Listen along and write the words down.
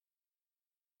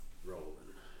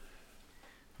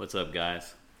What's up,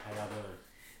 guys? How y'all doing?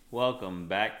 Welcome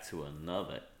back to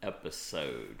another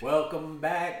episode. Welcome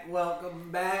back,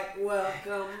 welcome back,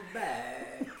 welcome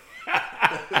back.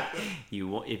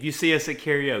 If you see us at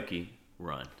karaoke,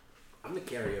 run. I'm the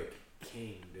karaoke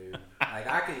king, dude. Like,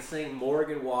 I can sing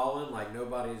Morgan Wallen like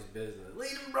nobody's business.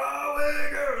 Lead 'em Broadway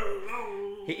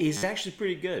girls. He's actually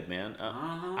pretty good, man.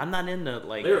 I'm not into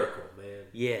like Lyrical, man.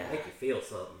 Yeah. Make you feel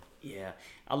something. Yeah,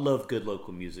 I love good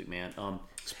local music, man.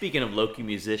 Speaking of local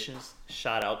musicians,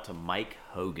 shout out to Mike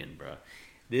Hogan, bro.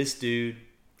 This dude,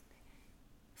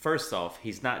 first off,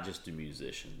 he's not just a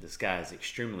musician. This guy is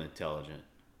extremely intelligent.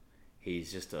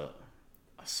 He's just a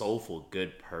soulful,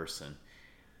 good person.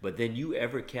 But then you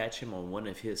ever catch him on one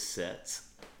of his sets,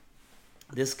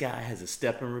 this guy has a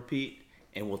step and repeat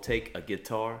and will take a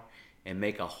guitar and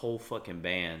make a whole fucking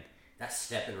band. That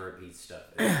step and repeat stuff.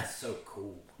 That's so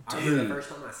cool. I remember the first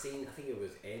time I seen, I think it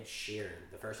was Ed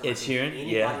Sheeran. The first time I seen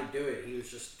anybody do it, he was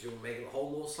just making a whole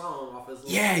little song off his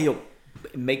little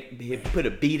he'll put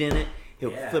a beat in it.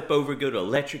 He'll flip over, go to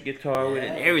electric guitar with it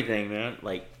and everything, man.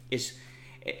 Like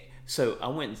so I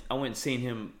went and seen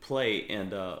him play,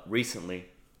 and recently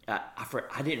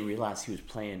I didn't realize he was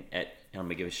playing at. And I'm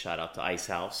gonna give a shout out to Ice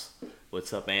House.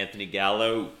 What's up, Anthony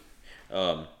Gallo?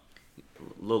 Little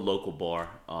local bar.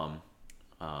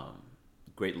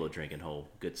 Great little drinking hole,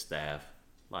 good staff,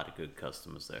 a lot of good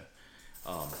customers there.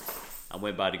 I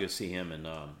went by to go see him, and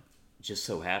just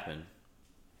so happened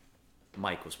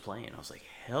Mike was playing. I was like,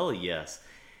 hell yes.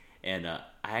 And I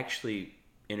actually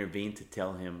intervened to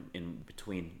tell him in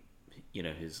between,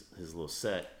 his little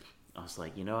set. I was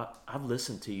like, I've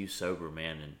listened to you sober,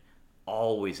 man, and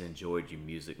always enjoyed your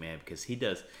music, man, because he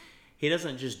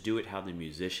doesn't just do it how the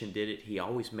musician did it. He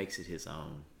always makes it his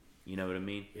own. You know what I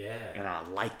mean? Yeah. And I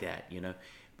like that,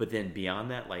 But then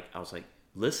beyond that, like, I was like,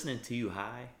 listening to you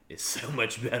high is so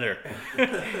much better.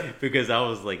 Because I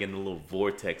was like in a little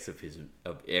vortex of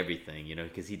everything,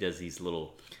 because he does these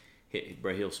little,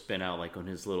 he'll spin out like on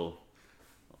his little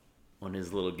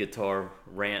guitar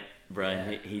rant, bro. Yeah,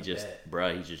 and he just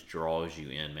draws you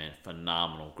in, man.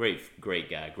 Phenomenal. Great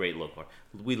guy. Great local.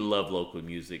 We love local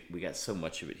music. We got so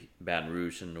much of it. Baton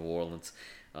Rouge and New Orleans.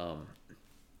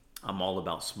 I'm all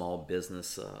about small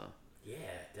business. Yeah,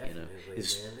 definitely, man.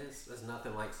 There's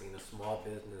nothing like seeing a small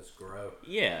business grow.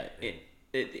 Yeah,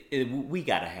 we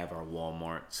got to have our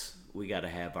Walmarts. We got to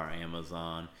have our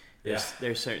Amazon.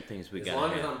 There's certain things we got to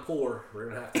have. As long as I'm poor, we're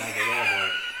going to have a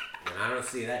Walmart. And I don't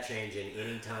see that changing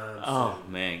anytime soon. Oh,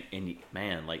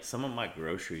 man. Like some of my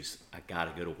groceries, I got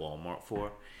to go to Walmart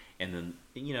for. And then,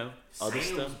 other Sam's,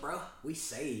 stuff. Bro, we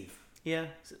save. Yeah,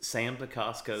 Sam's and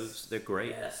Costco's, they're great.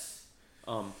 Yes.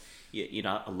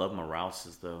 I love my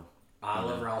Rouse's though. I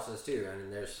love Rouse's too. I mean,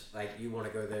 there's like you want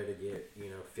to go there to get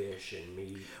fish and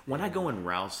meat. When I go in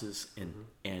Rouse's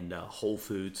and Whole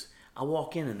Foods, I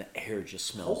walk in and the air just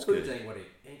smells Whole Foods good.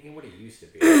 ain't what it used to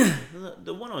be.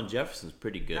 The one on Jefferson's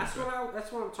pretty good. That's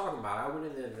what I'm talking about. I went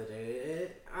in there the other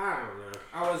day. I don't know.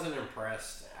 I wasn't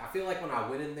impressed. I feel like when I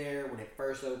went in there when it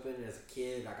first opened as a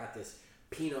kid, I got this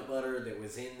peanut butter that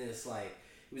was in this like.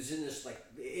 It was in this, like,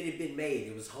 it had been made.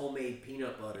 It was homemade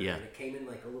peanut butter. Yeah. And it came in,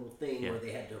 like, a little thing where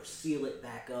they had to seal it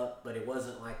back up, but it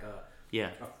wasn't, like, a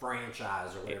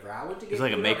franchise or whatever. I went to get It's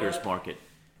like a maker's butter. market.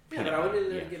 Yeah, but I went in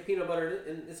there to get peanut butter,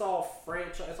 and it's all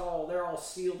franchise. They're all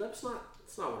sealed. That's not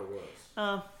what it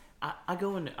was. I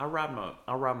go in. I ride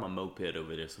my moped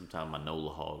over there sometime. My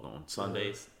Nola Hog on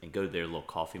Sundays and go to their little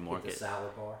coffee market. The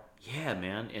salad bar. Yeah,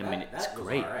 man. I mean, it's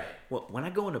great. All right. Well, when I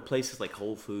go into places like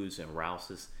Whole Foods and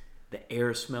Rouse's, the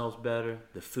air smells better.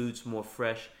 The food's more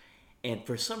fresh, and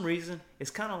for some reason,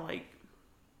 it's kind of like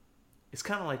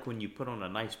when you put on a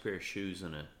nice pair of shoes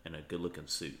and a good looking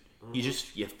suit. Mm-hmm.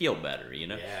 You feel better,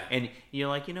 Yeah. And you're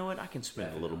like, you know what? I can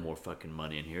spend a little more fucking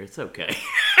money in here. It's okay.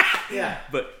 Yeah.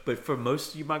 But for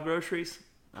most of my groceries,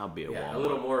 I'll be at Walmart. A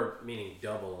little more, meaning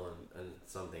double on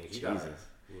some things. Jesus.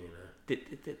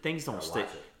 Things don't stay.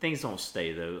 Things don't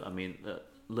stay though. I mean,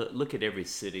 look at every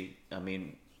city. I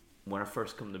mean, when I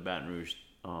first come to Baton Rouge,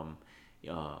 I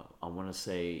want to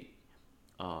say,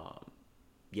 over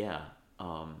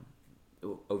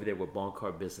there with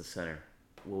Boncar Business Center.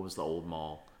 What was the old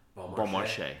mall? Bon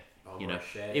Marché.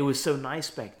 It was so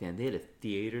nice back then. They had a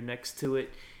theater next to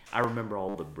it. I remember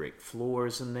all the brick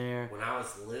floors in there. When I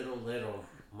was little,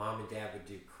 Mom and Dad would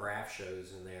do craft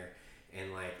shows in there,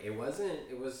 and like it was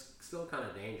still kind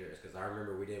of dangerous because I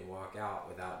remember we didn't walk out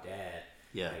without Dad.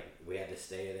 Yeah. Like, we had to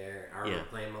stay there. I remember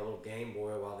playing my little Game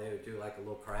Boy while they would do like a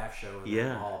little craft show in the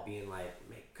mall, being like,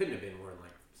 couldn't have been more than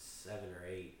like 7 or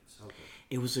 8 something.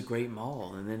 It was a great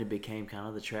mall, and then it became kind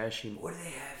of the trashy what do they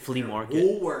have? flea market.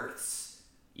 Woolworths.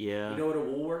 Yeah. You know what a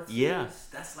Woolworths Yeah. is?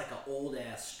 That's like an old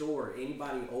ass store.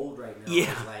 Anybody old right now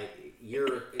Yeah. is like,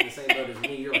 you're in the same boat as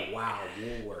me. You're like, wow,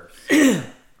 Woolworths.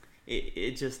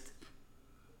 It just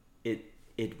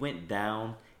it went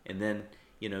down, and then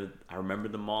I remember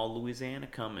the Mall of Louisiana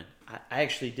coming. I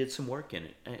actually did some work in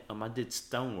it. I did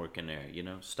stone work in there.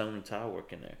 Stone and tile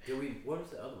work in there. What was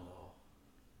the other mall?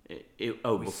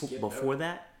 Before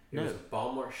that. It was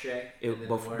Bon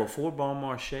Marché. Before Bon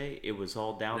Marché, it was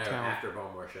all downtown. No, after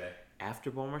Bon Marché.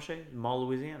 After Bon Marché, Mall of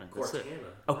Louisiana. That's it.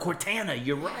 Cortana. Oh, Cortana,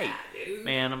 you're right, dude.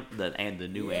 Man. The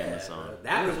new Amazon. Bro.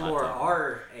 That was more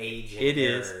our age. It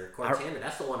is. Cortana.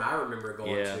 That's the one I remember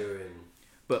going to. And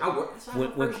but that's my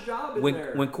first job in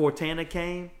there. When Cortana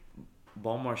came,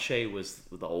 Bon Marché was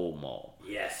the old mall.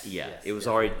 Yes. Yeah, yes, it was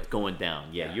already going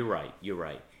down. Yeah, you're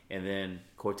right. And then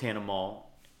Cortana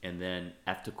Mall, and then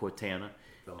after Cortana,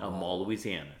 Mall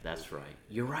Louisiana. That's right.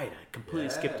 You're right. I completely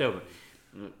skipped over.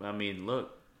 I mean,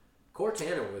 look.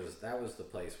 Cortana was the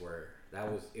place where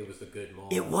it was the good mall.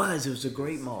 It was a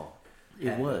great mall.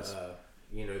 It was.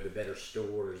 The better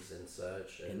stores and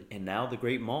such. And now the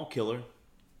great mall killer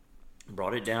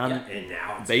brought it down. Yeah, and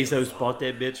now Bezos bought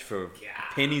that bitch for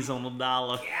pennies on the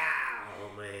dollar. Yeah,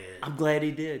 oh man. I'm glad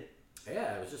he did.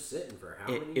 Yeah, it was just sitting for how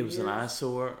many years? It was an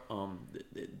eyesore.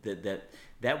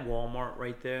 That Walmart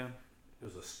right there. It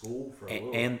was a school for a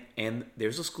little. And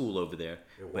there's a school over there.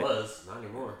 It was not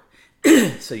anymore.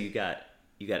 So you got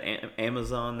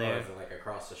Amazon there. Is it like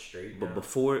across the street? But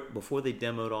before they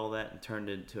demoed all that and turned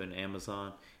it into an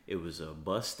Amazon, it was a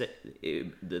bus.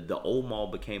 The old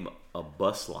mall became a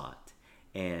bus lot,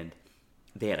 and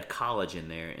they had a college in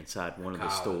there inside one of the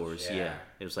stores. Yeah,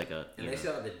 it was like and they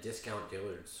still had the Discount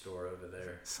Dillard store over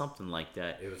there. Something like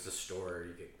that. It was the store.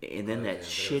 And then that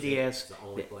shitty ass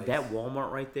that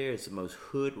Walmart right there is the most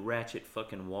hood ratchet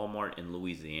fucking Walmart in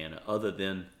Louisiana, other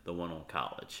than the one on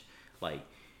College. Like,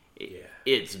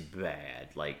 it's bad.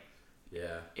 Like,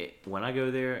 when I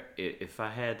go there, if I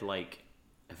had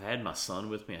my son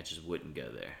with me, I just wouldn't go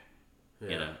there.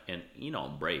 Yeah. And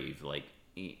I'm brave. Like,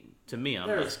 to me, I'm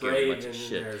not scared of a bunch of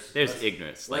shit. There's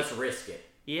ignorance. Let's risk it.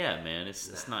 Yeah, man,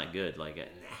 it's not good. Like,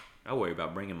 I worry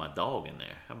about bringing my dog in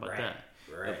there. How about that?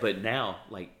 Right. But now,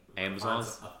 like,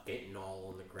 Amazon's a fentanyl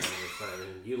on the ground or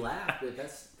something. You laugh, but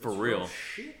that's for real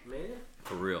shit, man.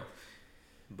 For real.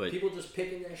 But people just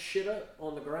picking that shit up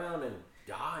on the ground and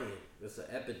dying. It's an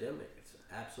epidemic. It's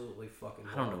absolutely fucking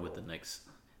horrible. I don't know what the next.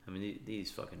 I mean,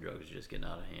 these fucking drugs are just getting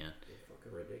out of hand. They're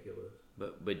fucking ridiculous.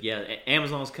 But yeah,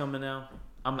 Amazon's coming now.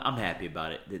 I'm happy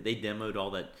about it. They demoed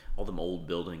all them old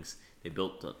buildings. They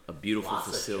built a beautiful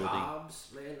facility. Lots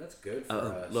of jobs, man. That's good for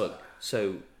us. Look,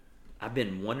 so I've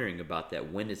been wondering about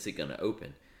that. When is it going to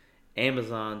open?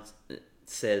 Amazon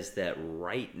says that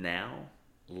right now,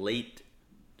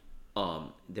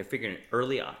 they're figuring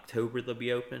early October they'll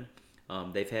be open.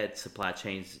 They've had supply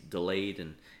chains delayed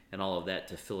and all of that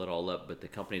to fill it all up, but the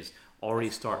company's already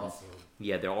starting. Awesome.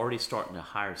 Yeah, they're already starting to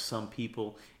hire some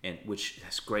people, and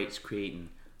that's great. It's creating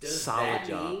Does solid that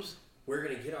jobs. Mean we're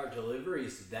gonna get our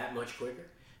deliveries that much quicker?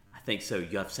 I think so.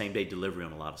 You have same day delivery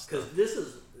on a lot of stuff.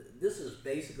 Because this is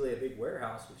basically a big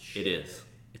warehouse with shit. It is.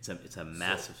 It's a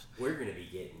massive. So we're gonna be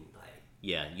getting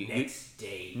next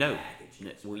day. No,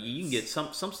 packages. well, you can get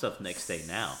some stuff next day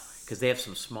now because they have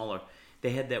some smaller.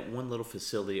 They had that one little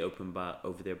facility open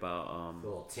over there by the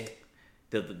little tent.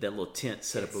 That little tent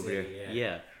set up over there.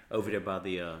 Yeah, over there by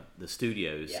the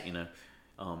studios. Yeah.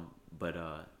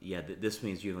 This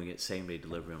means you're gonna get same day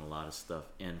delivery on a lot of stuff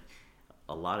and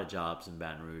a lot of jobs in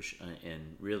Baton Rouge,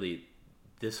 and really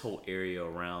this whole area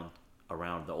around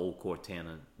the old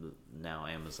Cortana, now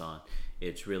Amazon.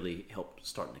 It's really helped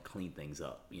starting to clean things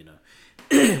up.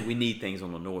 We need things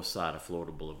on the north side of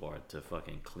Florida Boulevard to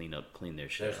fucking clean their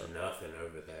shit. There's nothing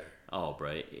over there. Oh,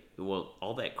 bro. Well,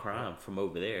 all that crime from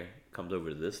over there comes over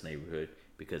to this neighborhood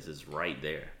because it's right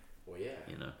there. Well, yeah.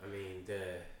 I mean,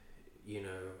 that you're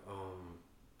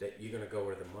gonna go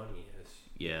where the money is.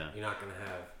 Yeah. You're not gonna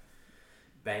have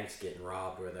banks getting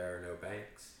robbed where there are no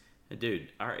banks.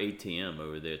 Dude, our ATM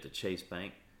over there at the Chase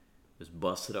Bank was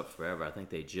busted up forever. I think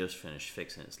they just finished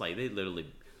fixing it. It's like they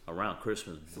literally around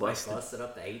Christmas busted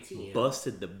up the ATM.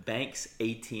 Busted the bank's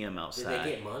ATM outside. Did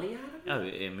they get money out of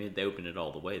it? Oh, I mean, they opened it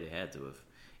all the way. They had to have.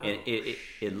 And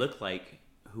it looked like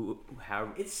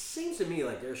how. It seems to me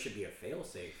like there should be a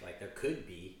failsafe. Like there could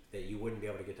be that you wouldn't be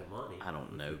able to get the money. I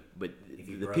don't know, but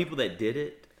the people that did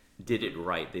it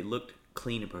right. They looked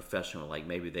clean and professional. Like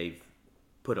maybe they've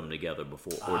put them together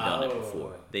before or done it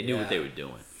before. They knew what they were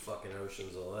doing. Fucking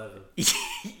Ocean's 11.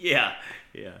 yeah.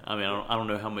 I mean, I don't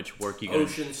know how much work you got.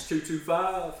 Ocean's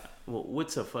 225. Well,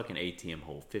 what's a fucking ATM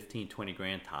hold? 15, 20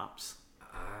 grand tops?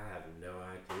 I have no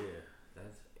idea.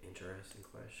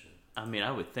 interesting question. I mean,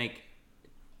 I would think,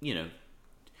 you know,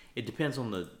 it depends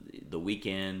on the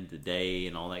weekend, the day,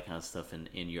 and all that kind of stuff, and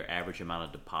your average amount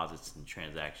of deposits and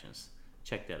transactions.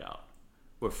 Check that out.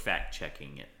 We're fact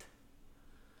checking it.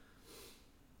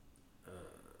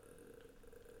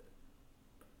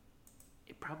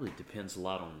 It probably depends a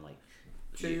lot on like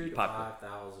 $2,000 to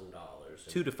 $5,000.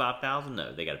 $2,000 to $5,000.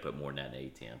 No, they got to put more than that in the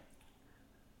ATM.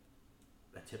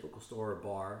 A typical store or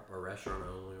bar or restaurant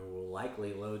owner will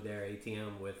likely load their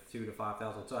ATM with $2,000 to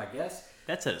 $5,000. So I guess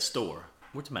that's at a store.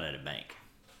 We're talking about at a bank.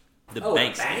 The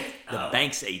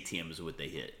bank's ATM is what they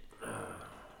hit.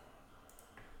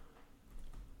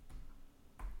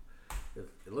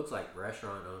 It looks like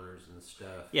restaurant owners and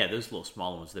stuff. Yeah, those little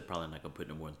small ones, they're probably not going to put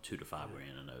no more than $2,000 to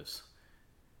 $5,000 in those,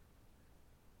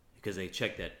 because they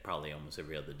check that probably almost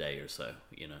every other day or so.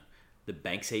 You know, the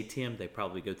bank's ATM, they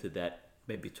probably go through that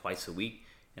maybe twice a week,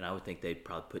 and I would think they'd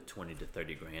probably put $20,000 to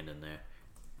 $30,000 in there.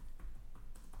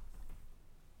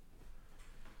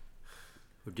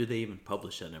 Or do they even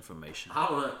publish that information? I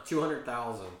don't know.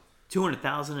 200,000.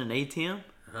 200,000 in ATM?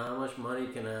 How much money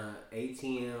can a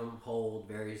ATM hold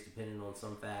varies depending on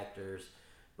some factors,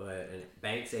 but a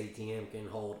bank's ATM can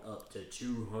hold up to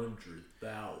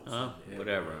 200,000.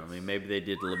 Whatever. I mean, maybe they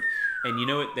did a little. And you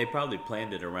know what? They probably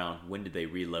planned it around when did they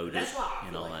reload That's it why I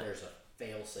and feel all like that. there's a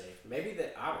fail-safe. Maybe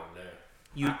that, I don't know.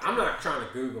 I'm not trying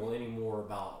to Google any more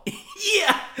about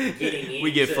getting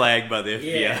we get flagged by the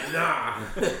FBI. Yeah, nah.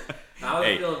 I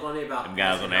was feeling funny about them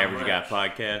guys on the Average Guy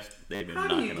podcast. They've been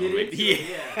knocking on me.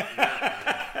 Yeah.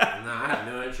 Nah, I have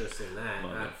no interest in that.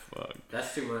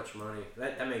 That's too much money.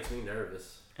 That makes me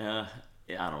nervous. I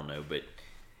don't know, but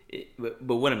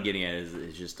what I'm getting at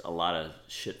is just a lot of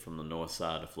shit from the north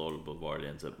side of Florida Boulevard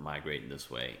ends up migrating this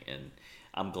way, and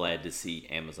I'm glad to see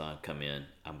Amazon come in.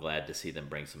 I'm glad to see them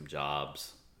bring some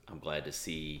jobs. I'm glad to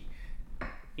see,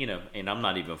 you know, and I'm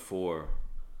not even for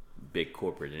big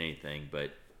corporate anything,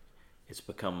 but it's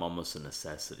become almost a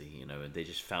necessity, you know, and they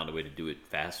just found a way to do it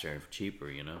faster and cheaper,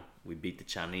 you know. We beat the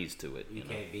Chinese to it. You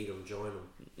can't beat them, join them.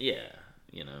 Yeah,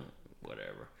 you know,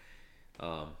 whatever.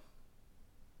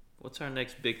 What's our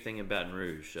next big thing in Baton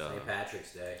Rouge? St.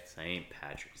 Patrick's Day. St.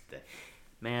 Patrick's Day.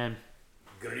 Man.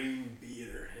 Green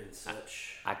beer and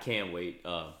such. I can't wait.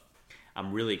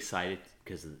 I'm really excited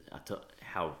because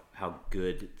how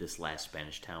good this last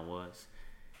Spanish Town was.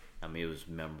 I mean, it was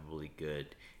memorably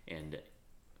good. And,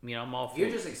 you know, I'm all for You're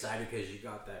just excited because you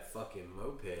got that fucking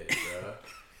moped, bro.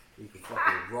 You can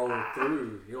fucking roll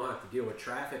through. You don't have to deal with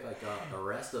traffic like the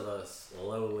rest of us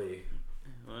lowly.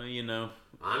 Well, you know.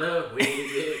 I know. We need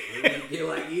to get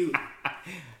like you.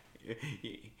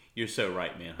 You're so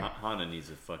right, man. Honda needs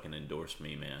to fucking endorse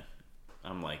me, man.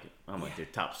 I'm like their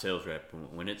top sales rep.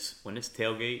 When it's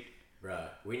tailgate. Bruh,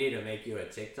 we need to make you a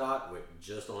TikTok with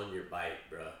just on your bike,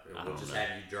 bruh. And we'll just have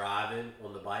you driving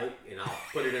on the bike, and I'll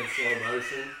put it in slow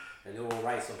motion, and then we'll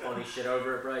write some funny shit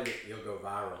over it, bruh. You'll go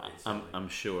viral. I'm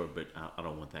sure, but I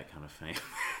don't want that kind of fame.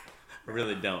 I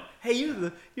really don't. Hey,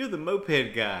 you're the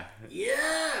moped guy.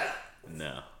 Yeah.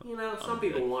 No. You know, some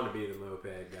people want to be the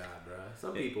moped guy, bruh.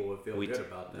 Some people would feel good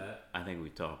about that. I think we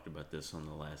talked about this on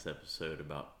the last episode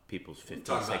about people's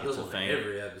 15 seconds of fame.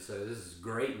 Every episode. This is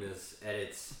greatness at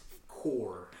its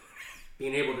core.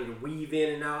 Being able to weave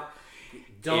in and out.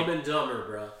 Dumb and Dumber,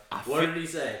 bro. What did he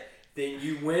say? Then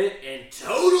you went and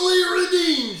totally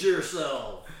redeemed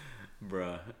yourself.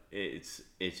 Bruh, it's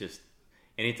just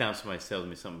anytime somebody tells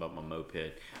me something about my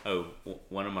moped. Oh,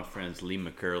 one of my friends, Lee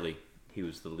McCurley, he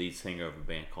was the lead singer of a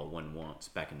band called One Once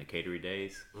back in the Catery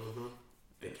days. Mm-hmm.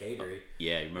 The Catery.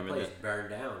 Yeah, you remember that? Place burned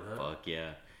down, huh? Fuck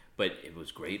yeah. But it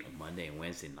was great on Monday and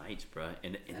Wednesday nights, bruh.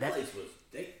 And that place was...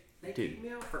 They kicked me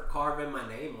out for carving my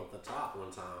name on the top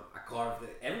one time. I carved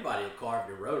it. Everybody had carved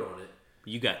and wrote on it.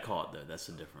 You got caught, though. That's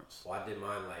the difference. Well, I did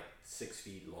mine like 6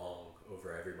 feet long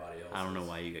over everybody else. I don't know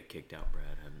why you got kicked out,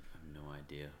 Brad. I have no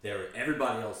idea.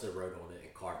 Everybody else that wrote on it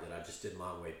and carved it. I just did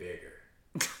mine way bigger.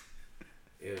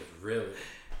 It was really...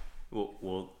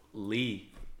 Well,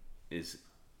 Lee is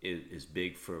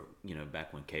big for, you know,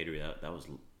 back when Catery, that was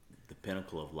the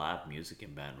pinnacle of live music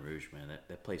in Baton Rouge, man.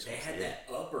 That place was... They had that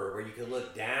upper where you could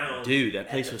look down. Dude, that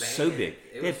place was so big.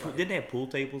 Didn't they have pool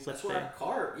tables up there? That's where I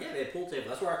carved... Yeah, they had pool tables.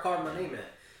 That's where I carved my name at.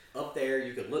 Up there,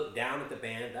 you could look down at the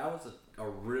band. That was a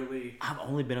really... I've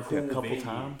only been up there a couple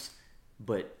times,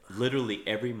 but literally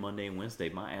every Monday and Wednesday,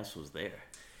 my ass was there.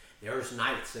 There was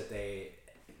nights that they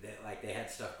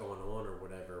had stuff going on or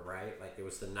whatever, right? Like it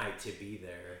was the night to be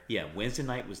there. Yeah, Wednesday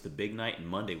night was the big night and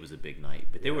Monday was a big night.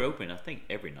 But they were open, I think,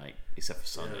 every night except for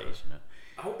Sundays, you know.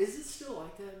 Oh, is it still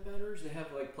like that in Baton Rouge? They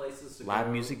have like places to live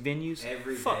music venues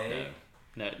every Fuck day. No.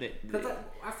 No, Because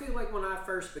I feel like when I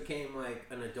first became like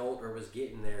an adult or was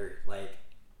getting there, like,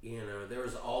 there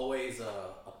was always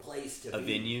a place to a be.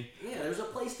 venue. Yeah, there's a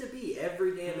place to be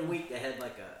every day of the week. They had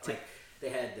they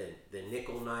had the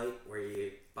nickel night where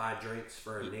you buy drinks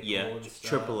for a nickel and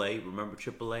stuff. AAA. Remember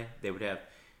AAA? They would have,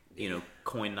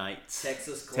 coin nights.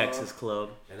 Texas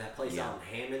Club. And that place Yeah. out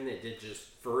in Hammond, it did just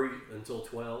free until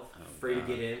 12. Free to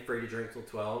get in, free to drink till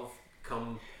 12.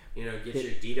 Come, get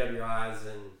your DWIs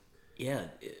and... Yeah,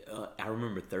 I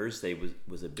remember Thursday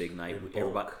was a big night.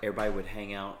 In bulk. Everybody would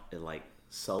hang out at like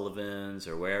Sullivan's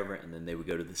or wherever, and then they would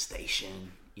go to the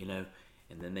station, and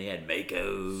then they had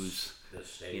Mako's. The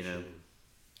station.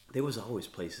 There was always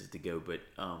places to go, but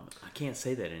I can't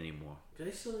say that anymore. Do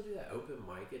they still do that open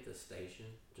mic at the station?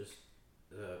 Just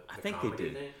I think they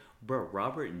do. thing? Bro,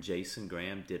 Robert and Jason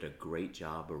Graham did a great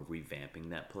job of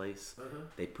revamping that place.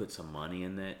 They put some money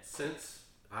in that. Since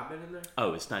I've been in there?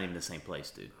 Oh, it's not even the same place,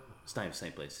 dude. It's not even the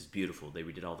same place. It's beautiful. They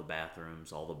redid all the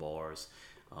bathrooms, all the bars.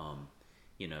 And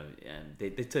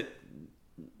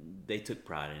they took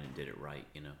pride in it and did it right.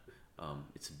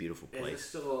 It's a beautiful place. Is it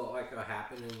still like a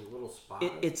happening little spot?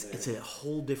 It's a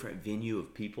whole different venue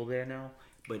of people there now.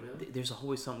 But Really? there's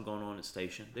always something going on at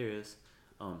Station. There is.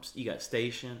 You got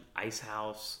Station, Ice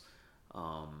House.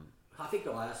 I think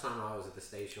the last time I was at the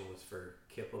station was for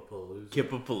Kippapalooza.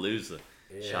 Kippapalooza.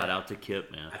 Yeah. Shout out to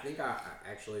Kip, man. I think I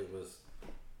actually was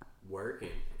working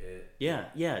it. Yeah,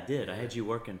 I did. I had you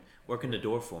working the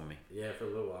door for me. Yeah, for a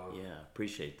little while. Yeah,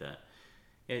 appreciate that.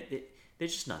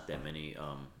 There's just not that many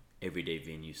everyday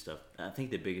venue stuff. I think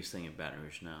the biggest thing in Baton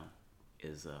Rouge now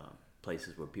is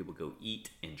places where people go eat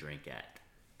and drink at.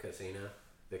 The casino.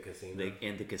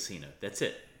 And the casino. That's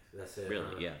it. That's it.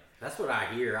 Really, yeah. That's what I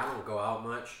hear. I don't go out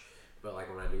much, but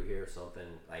like when I do hear something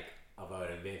like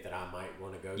about an event that I might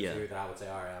want to go to, that I would say,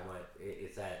 all right,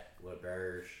 it's at Le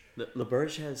Berge. Le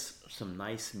Berge has some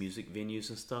nice music venues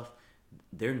and stuff.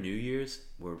 Their New Year's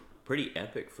were pretty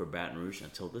epic for Baton Rouge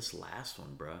until this last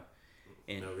one, bruh.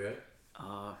 And No good?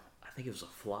 I think it was a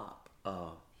flop.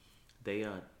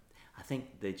 I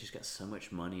think they just got so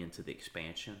much money into the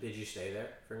expansion. Did you stay there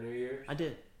for New Year's? I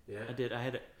did. Yeah. I did. I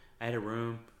had a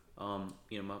room.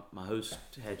 My host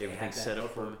had Did they everything have set that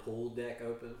up for me. pool deck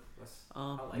open?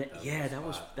 I like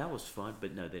that was fun.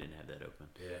 But no, they didn't have that open.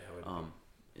 Yeah, I would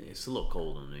It's a little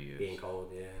cold on New Year's. being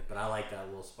cold, yeah. But I like that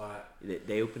little spot.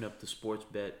 They opened up the sports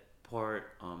bet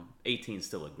part. 18 is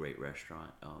still a great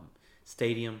restaurant.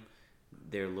 Stadium,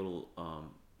 their little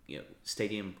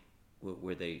stadium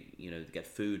where they they got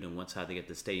food, and one side they got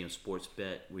the stadium sports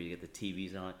bet where you get the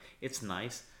TVs on. It's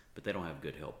nice, but they don't have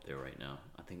good help there right now.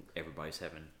 I think everybody's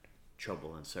having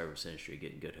trouble in the service industry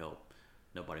getting good help.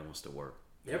 Nobody wants to work.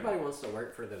 Everybody wants to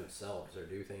work for themselves or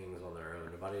do things on their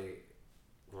own. Nobody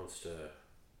wants to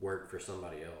work for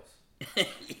somebody else.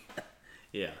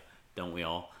 Yeah, don't we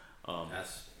all?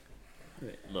 That's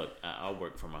Look, I'll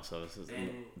work for myself. This is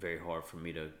very hard for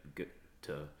me to get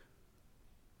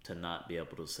to not be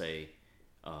able to say,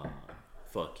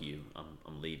 "Fuck you,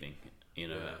 I'm leaving."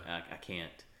 I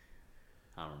can't.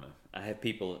 I don't know. I have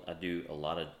people I do a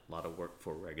lot of work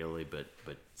for regularly, but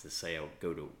to say I'll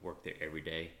go to work there every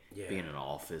day, be in an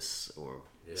office or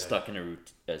stuck in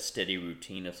a steady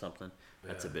routine of something,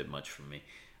 that's a bit much for me.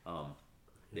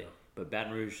 But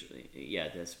Baton Rouge,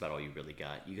 that's about all you really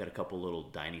got. You got a couple little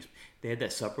dinings. They had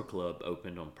that supper club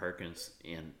opened on Perkins,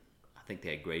 and I think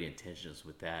they had great intentions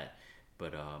with that.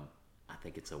 But I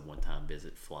think it's a one-time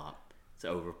visit flop. It's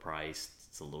overpriced.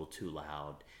 It's a little too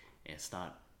loud, and it's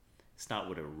not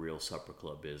what a real supper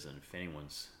club is. And if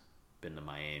anyone's been to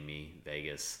Miami,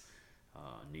 Vegas,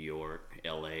 New York,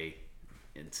 LA,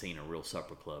 and seen a real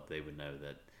supper club, they would know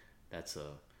that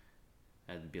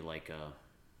that'd be like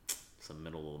some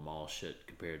middle of the mall shit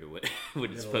compared to what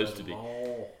it's supposed to be.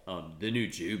 The new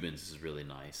Jubins is really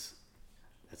nice.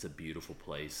 That's a beautiful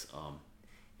place.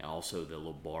 And also the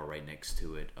little bar right next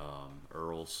to it,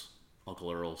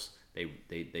 Uncle Earl's. They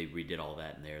redid all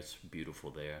that in there. It's beautiful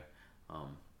there.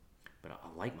 But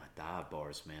I like my dive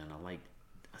bars, man. I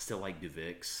still like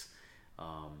Duvix.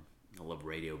 I love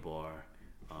Radio Bar.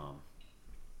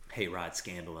 Hayride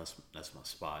Scandal. That's my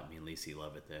spot. Me and Lacey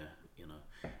love it there.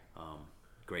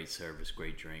 Great service,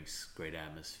 great drinks, great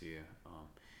atmosphere.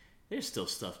 There's still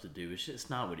stuff to do. It's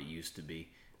not what it used to be.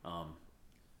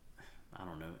 I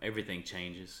don't know. Everything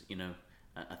changes.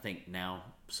 I think now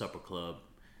supper club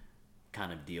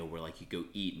kind of deal where like you go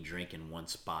eat and drink in one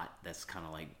spot. That's kind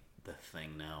of like the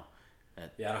thing now. I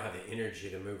don't have the energy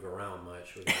to move around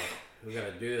much. We got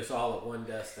to do this all at one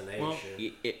destination. Well,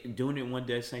 doing it in one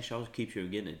destination always keeps you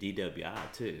from getting a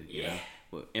DWI too. You know?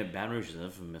 Well, and Baton Rouge is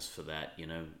infamous for that.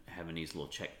 Having these little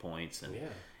checkpoints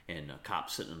and a cop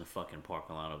sitting in the fucking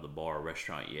parking lot of the bar or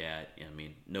restaurant you at. I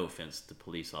mean, no offense to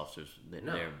police officers, they're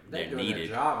doing needed.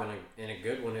 Their job and a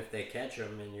good one if they catch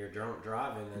them and you're drunk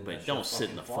driving. Then but don't sit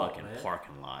in the fucking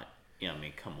parking lot. Yeah, I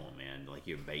mean, come on, man. Like,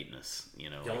 you're baiting us,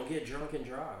 Don't get drunk and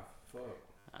drive.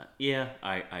 Fuck. Yeah,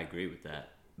 I agree with that.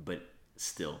 But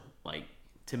still, like,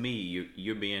 to me,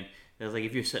 you're being... That's like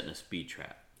if you're setting a speed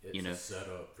trap. It's a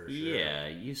setup for sure. Yeah,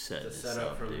 you set it's a this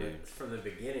setup up, dude. from the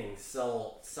beginning.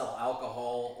 Sell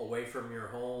alcohol away from your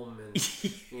home, and it's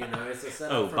a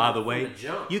setup. By the way, the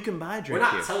jump. You can buy a drink. We're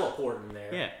not here. teleporting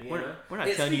there. Yeah, we're not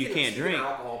Hey, telling you can't drink.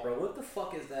 Alcohol, bro. What the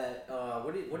fuck is that?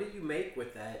 What do you make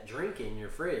with that drink in your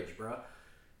fridge, bro?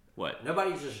 What?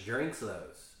 Nobody just drinks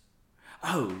those.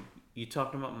 Oh, you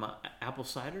talking about my apple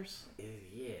ciders?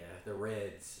 Yeah, the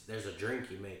reds. There's a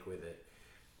drink you make with it.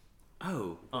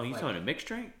 Oh, you talking a mixed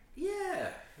drink? Yeah.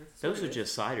 Those are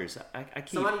just ciders. I keep.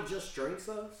 Somebody just drinks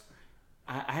those?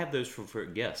 I have those for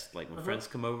guests. Like when friends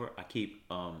come over, I keep.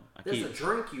 There's a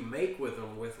drink you make with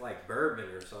them with like bourbon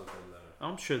or something though.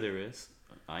 I'm sure there is.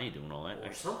 I ain't doing all that.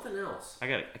 Or something else.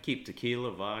 I keep tequila,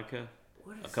 vodka,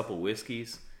 a couple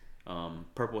whiskeys,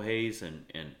 Purple Haze, and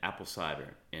apple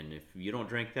cider. And if you don't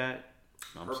drink that,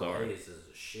 I'm sorry. Purple Haze is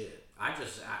a shit.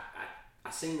 I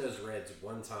seen those reds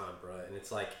one time, bro, and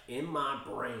it's like in my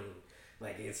brain,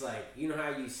 like it's like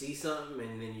how you see something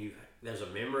and then there's a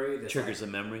memory that triggers a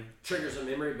memory. Triggers a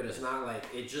memory, but it's not like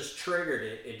it just triggered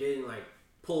it. It didn't like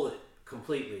pull it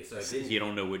completely, so it didn't. You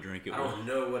don't know what drink it was. I don't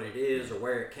know what it is or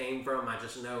where it came from. I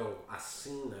just know I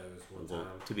seen those one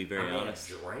time. To be very honest,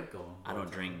 drank them. I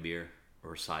don't drink beer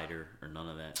or cider or none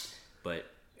of that, but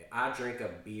I drink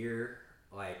a beer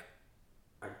like.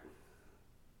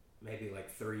 Maybe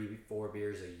like 3-4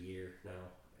 beers a year now.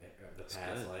 The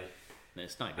past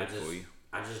it's not good for you.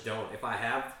 I just don't. If I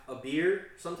have a beer,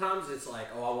 sometimes it's like,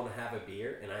 I want to have a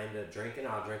beer, and I end up drinking.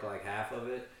 I'll drink like half of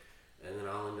it, and then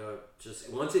I'll end up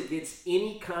just once it gets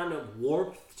any kind of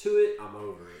warmth to it, I'm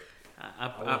over it.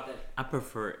 I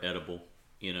prefer edible.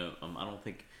 I don't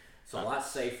think it's a lot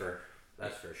safer.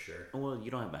 That's for sure. Well,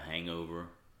 you don't have a hangover.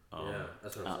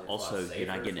 That's what I'm saying. Also, you're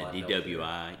not getting a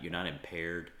DWI. You're not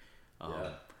impaired.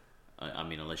 I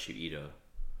mean, unless you eat a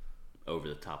over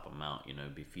the top amount,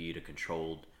 if you eat a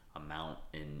controlled amount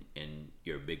and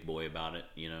you're a big boy about it,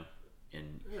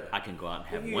 and I can go out and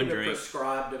have one drink. A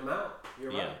prescribed amount.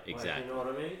 You're right. Exactly. You know what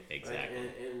I mean? Exactly.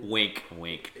 And wink,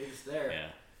 wink. It's there.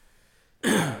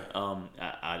 Yeah.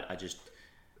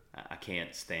 I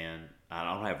can't stand. I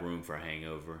don't have room for a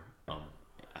hangover. I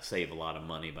save a lot of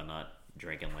money by not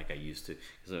drinking like I used to.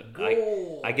 So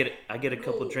I get a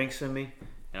couple of drinks in me.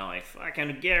 And I'm like,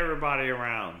 fucking get everybody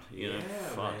around,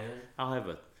 Fuck. Man. I'll have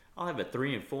a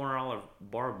 $300 and $400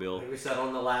 bar bill. Like we said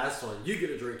on the last one, you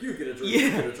get a drink, you get a drink,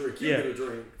 you get a drink, you get a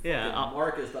drink. Yeah,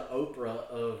 Mark is the Oprah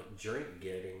of drink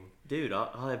getting. Dude,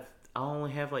 I'll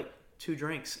only have like 2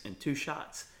 drinks and 2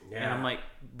 shots. Yeah. And I'm like,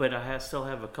 but I still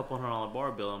have a couple $100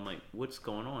 bar bill. I'm like, what's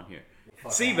going on here?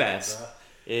 Seabass.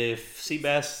 If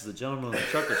Seabass is the gentleman with the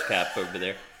trucker's cap over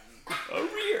there,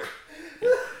 over here.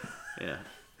 Yeah.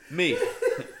 Me.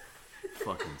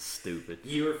 Fucking stupid.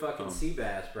 You were fucking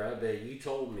Seabass, bro. But you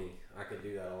told me I could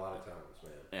do that a lot of times,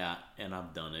 man. Yeah, and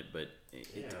I've done it, but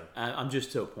I'm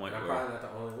just to a point and I'm where... probably not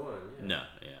the only one. Yeah. No,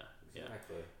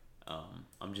 Exactly.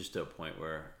 I'm just to a point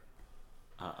where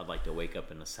I'd like to wake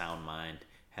up in a sound mind,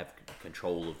 have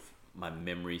control of my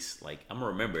memories. Like, I'm going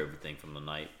to remember everything from the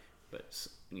night, but,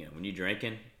 when you're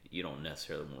drinking, you don't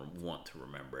necessarily want to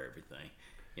remember everything.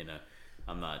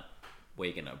 I'm not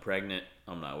waking up pregnant.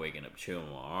 I'm not waking up chewing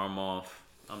my arm off.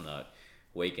 I'm not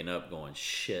waking up going,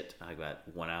 shit, I got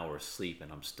 1 hour of sleep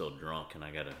and I'm still drunk and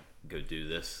I gotta go do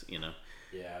this, Yeah,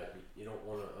 you don't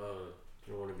want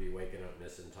to be waking up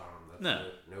missing time. That's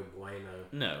no bueno.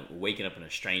 No, waking up in a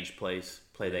strange place,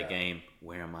 play that game.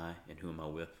 Where am I and who am I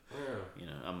with? Yeah.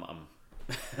 I'm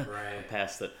right. I'm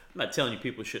past that. I'm not telling you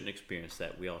people shouldn't experience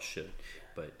that. We all should,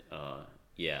 but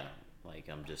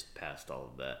I'm just past all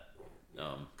of that.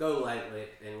 Go lightly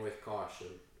and with caution.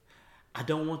 I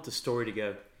don't want the story to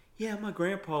go, yeah, my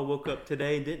grandpa woke up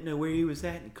today and didn't know where he was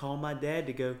at and called my dad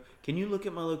to go, can you look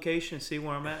at my location and see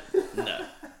where I'm at? No.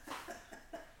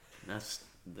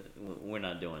 We're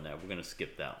not doing that. We're going to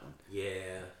skip that one.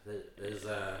 Yeah. There's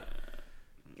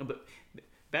But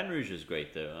Baton Rouge is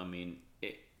great, though. I mean,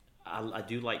 I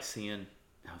do like seeing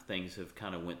how things have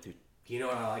kind of went through. You know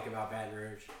what I like about Baton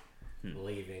Rouge?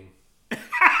 Leaving.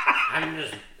 I'm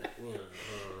just,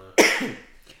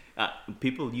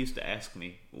 people used to ask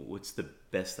me, what's the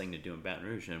best thing to do in Baton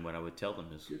Rouge? And what I would tell them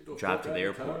is drive to the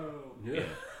airport. Yeah.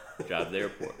 Drive to the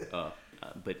airport.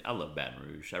 But I love Baton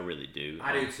Rouge. I really do.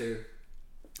 I do too.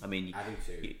 I mean, I do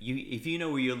too. you if you know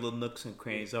where your little nooks and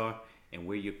crannies are and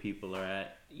where your people are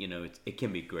at, it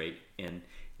can be great. And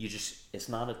it's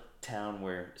not a town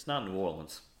where it's not New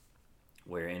Orleans,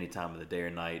 where any time of the day or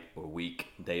night or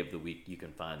day of the week, you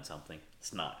can find something.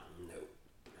 It's not. Nope.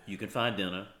 You can find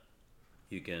dinner.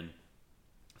 You can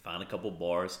find a couple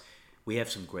bars. We have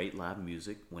some great live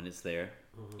music when it's there.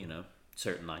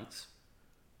 Certain nights,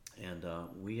 and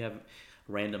we have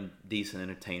random decent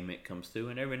entertainment comes through,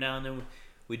 and every now and then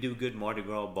we do good Mardi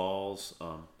Gras balls,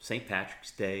 St.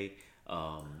 Patrick's Day.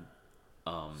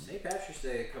 St. Patrick's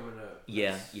Day coming up.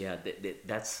 Yeah.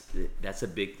 That's a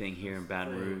big thing here in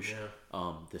Baton Rouge.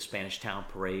 Yeah. The Spanish Town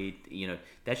Parade.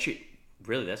 That's the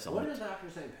What is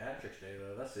after St. Patrick's Day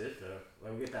though? That's it though.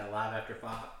 Like we get that live after 5.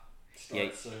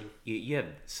 Soon. You have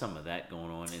some of that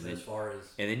going on, and as far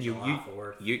as July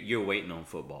 4th. You're waiting on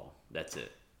football. That's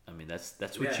it. I mean, that's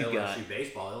what you got. LSU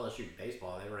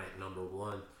baseball, they rank number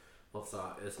 1.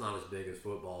 Well, it's not as big as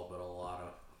football, but a lot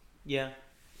of. Yeah,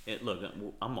 look,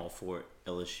 I'm all for it.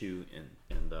 LSU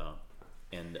and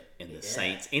the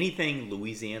Saints. Anything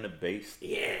Louisiana based.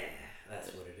 Yeah, that's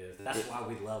what it is. That's why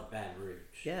we love Baton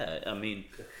Rouge. Yeah, I mean,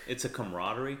 it's a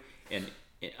camaraderie, and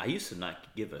I used to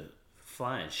not give a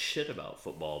flying shit about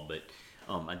football, but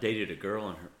I dated a girl,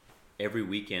 and every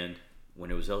weekend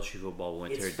when it was LSU football, we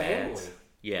went to her dad's.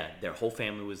 Yeah, their whole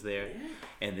family was there,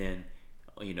 and then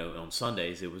on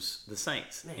Sundays it was the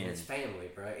Saints. Man, it's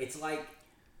family, bro. It's like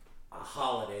a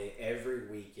holiday every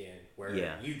weekend where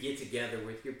you get together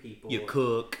with your people. You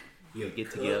cook, you get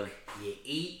together, you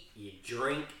eat, you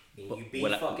drink, and you be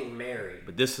fucking merry.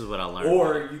 But this is what I learned.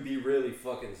 Or you be really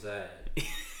fucking sad.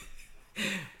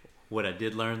 What I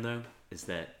did learn though is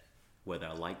that whether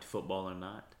I liked football or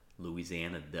not,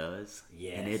 Louisiana does.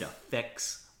 Yes. And it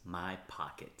affects my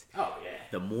pocket. Oh, yeah.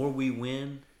 The more we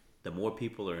win, the more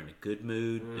people are in a good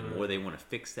mood, the more they want to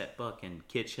fix that fucking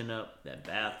kitchen up, that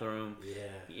bathroom.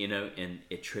 Yeah. And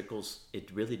it trickles. It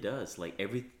really does. Like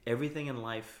everything in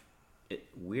life,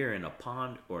 we're in a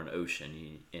pond or an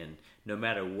ocean. And no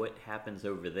matter what happens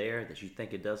over there that you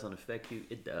think it doesn't affect you,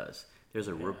 it does. There's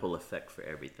a ripple effect for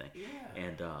everything. Yeah.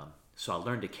 And so I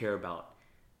learned to care about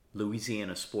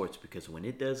Louisiana sports because when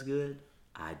it does good,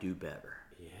 I do better.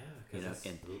 Yeah.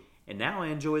 And now I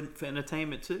enjoy it for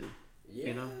entertainment too. Yeah.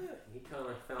 You kind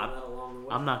of found that along the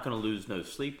way. I'm not going to lose no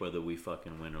sleep whether we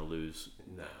fucking win or lose.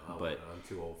 No, I'm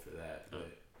too old for that.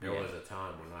 But there was a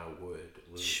time when I would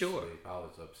lose sleep. I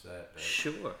was upset. But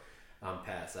sure. I'm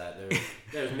past that.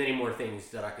 There's many more things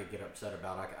that I could get upset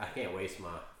about. I can't waste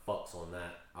my fucks on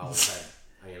that. I'll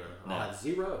have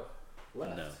 0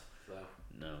 left. No. So.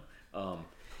 No.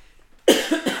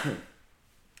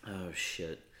 Oh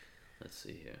shit. Let's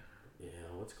see here.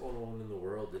 Yeah, what's going on in the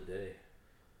world today?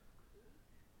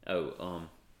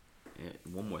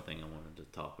 One more thing I wanted to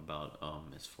talk about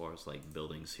as far as like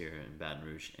buildings here in Baton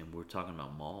Rouge, and we're talking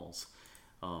about malls.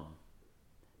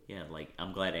 Like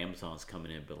I'm glad Amazon's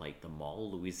coming in, but like the Mall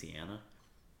of Louisiana,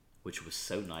 which was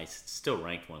so nice, it's still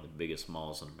ranked one of the biggest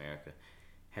malls in America,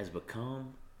 has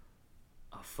become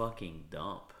a fucking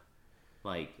dump.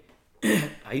 Like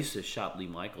I used to shop Lee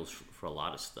Michaels for a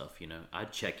lot of stuff.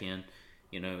 I'd check in,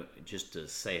 just to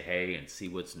say hey and see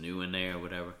what's new in there or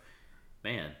whatever.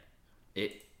 Man,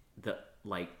 is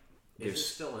it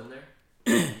still in there?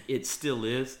 It still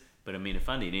is, but I mean, if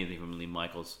I need anything from Lee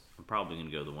Michaels, I'm probably gonna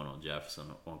go to the one on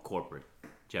Jefferson and Corporate.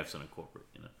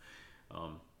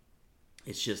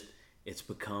 It's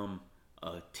become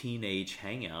a teenage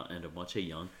hangout, and a bunch of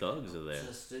young thugs are there.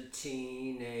 Just a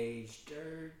teenage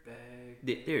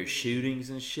dirtbag. There are shootings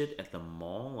and shit at the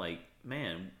mall. Like,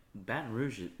 man, Baton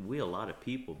Rouge, we a lot of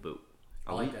people, but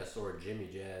I like that store, Jimmy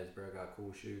Jazz, bro. Got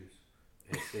cool shoes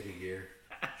and City Gear.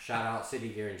 Shout out City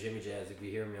Gear and Jimmy Jazz. If you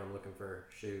hear me, I'm looking for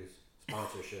shoes,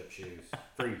 sponsorship shoes,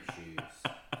 free shoes.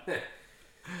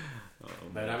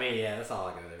 But I mean, yeah, that's all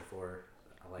I go there for.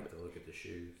 I like to look at the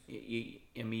shoes.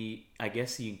 I mean, I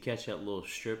guess you can catch that little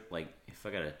strip. Like, if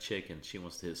I got a chick and she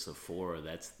wants to hit Sephora,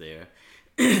 that's there.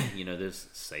 There's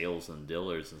sales and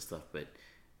dealers and stuff, but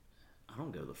I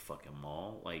don't go to the fucking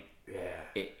mall. Like, yeah,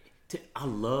 I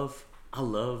love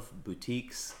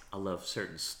boutiques. I love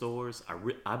certain stores.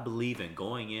 I believe in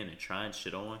going in and trying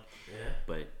shit on. Yeah.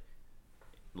 But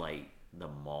like the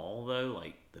mall though,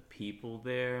 like the people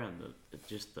there and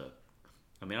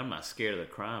I mean, I'm not scared of the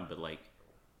crime, but like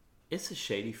it's a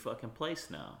shady fucking place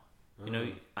now.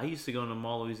 I used to go into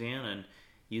Mall Louisiana and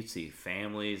you'd see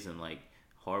families and like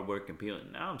hardworking people.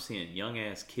 Now I'm seeing young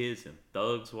ass kids and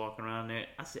thugs walking around there.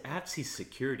 I have to see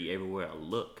security everywhere I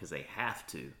look because they have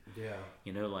to. Yeah.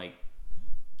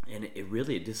 And it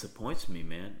really disappoints me,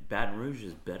 man. Baton Rouge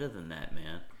is better than that,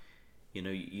 man.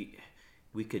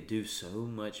 we could do so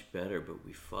much better, but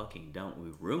we fucking don't. We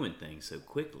ruin things so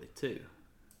quickly too.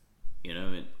 You know,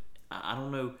 and I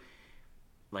don't know,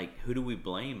 like, who do we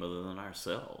blame other than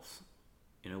ourselves?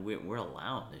 You know, we're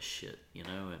allowing this shit. You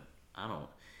know, and I don't.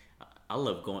 I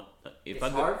love going. It's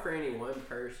hard for any one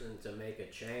person to make a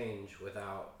change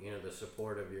without the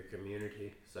support of your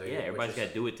community. So yeah, everybody's got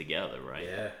to do it together, right?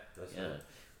 Yeah, that's yeah.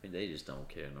 It. They just don't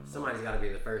care no more. Somebody's got to be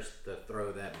the first to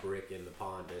throw that brick in the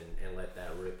pond and let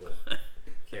that ripple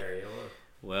carry on.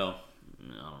 Well,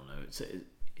 I don't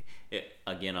know.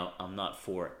 Again, I'm not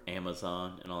for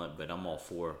Amazon and all that, but I'm all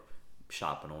for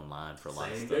shopping online for a lot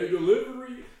of stuff. Same day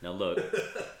delivery. Now look,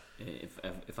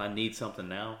 if I need something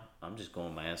now, I'm just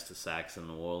going my ass to Saks in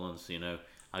New Orleans. You know,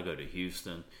 I go to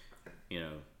Houston. You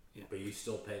know. But you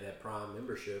still pay that Prime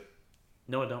membership.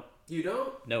 No, I don't. You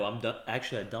don't? No, I'm done.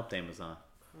 Actually, I dumped Amazon.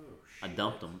 Oh, shit. I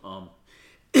dumped them.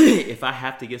 If I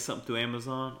have to get something through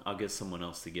Amazon, I'll get someone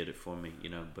else to get it for me. You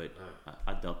know, but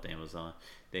I dumped Amazon.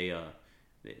 They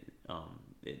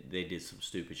did some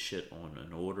stupid shit on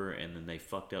an order, and then they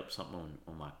fucked up something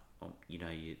on my. You know,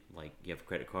 you have a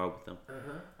credit card with them.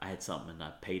 Uh-huh. I had something and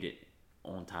I paid it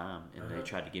on time, and they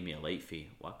tried to give me a late fee.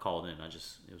 Well, I called in.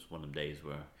 It was one of them days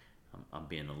where I'm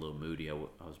being a little moody. I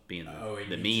was being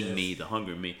the mean me, the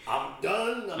hungry me. I'm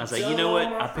done. I was like, you know what?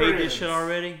 I paid this shit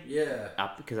already. Yeah.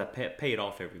 Because I pay it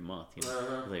off every month. You know?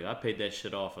 I was like, I paid that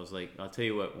shit off. I was like, I'll tell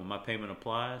you what. When my payment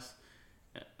applies,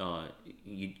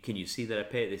 can you see that I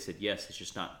paid? They said yes. It's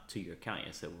just not to your account.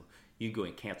 I said, well, you go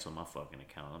and cancel my fucking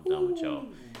account. I'm done with y'all.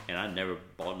 And I never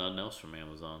bought nothing else from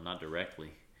Amazon, not directly.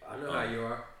 I know how you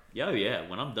are. Yeah.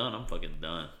 When I'm done, I'm fucking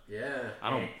done. Yeah. I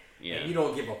don't. Yeah. And you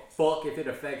don't give a fuck if it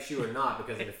affects you or not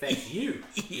because it affects you.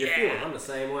 You're feeling. I'm the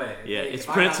same way. Yeah, if it's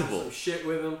I principle. got some shit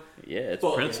with them. Yeah, it's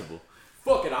fuck principle.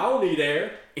 Fuck it, I don't need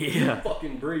air. Yeah.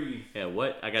 Fucking breathe. Yeah,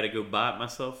 what? I gotta go buy it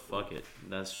myself? Fuck it.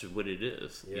 That's just what it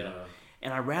is. Yeah. You know?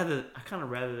 And I kind of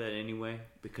rather that anyway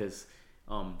because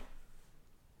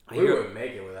we wouldn't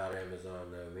make it without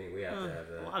Amazon though. I mean, we have to have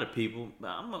that. A lot of people,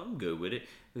 I'm good with it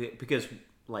because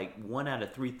like 1 out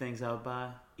of 3 things I would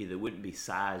buy either wouldn't be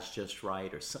sized just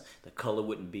right or the color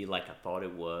wouldn't be like I thought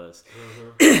it was.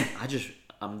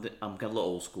 I'm kind of a little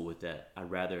old school with that. I'd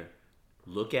rather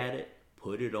look at it,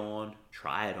 put it on,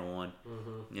 try it on.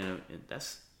 You know, and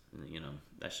that's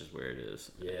just where it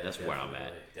is. Yeah, that's where I'm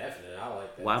at. Definitely, I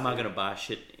like that. Why am I gonna buy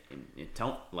shit?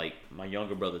 Like my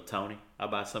younger brother Tony, I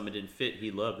buy something that didn't fit.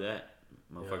 He loved that.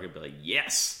 Motherfucker would be like,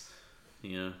 yes,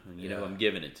 you know who I'm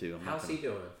giving it to. How's he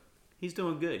doing? He's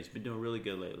doing good. He's been doing really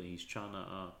good lately. He's trying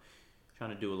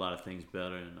to do a lot of things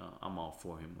better, and I'm all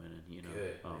for him winning. You know,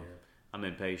 good, I'm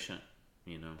impatient.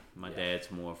 You know, my dad's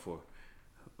more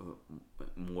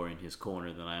in his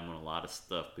corner than I am on a lot of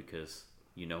stuff because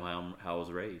you know how I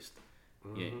was raised.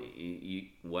 You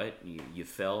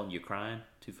fell and you're crying?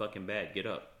 Too fucking bad. Get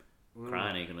up.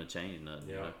 Crying ain't gonna change nothing.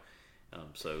 You know?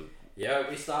 So. Yeah,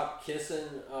 we stopped kissing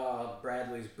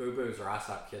Bradley's boo-boos, or I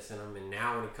stopped kissing him, and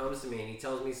now when he comes to me and he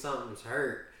tells me something's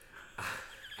hurt,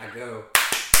 I go,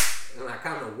 and I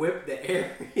kind of whip the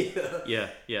area.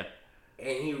 Yeah.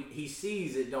 And he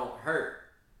sees it don't hurt,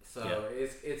 so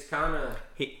it's kind of...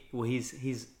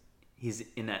 He's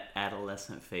in that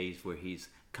adolescent phase where he's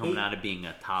coming out of being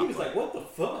a toddler. He was like, what the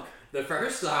fuck? The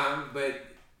first time, but...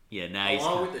 Yeah, now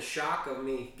along with the shock of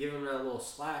me giving him that little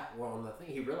slap on the thing,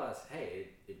 he realized, hey,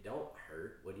 it don't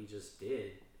hurt. What he just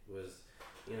did was,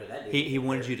 that didn't he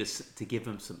wanted you to give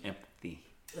him some empathy.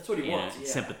 That's what he wants.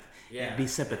 Sympathy. Yeah. Be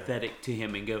sympathetic to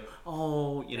him and go,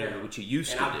 what you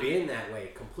used to do. And I've been that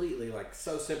way completely, like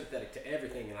so sympathetic to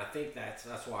everything, and I think that's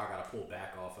why I got to pull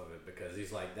back off of it because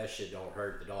he's like, that shit don't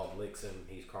hurt. The dog licks him.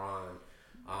 He's crying.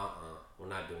 We're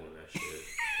not doing that shit.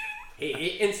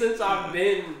 And since I've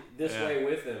been this way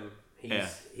with him,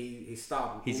 he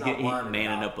stopped. He's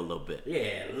manning up a little bit.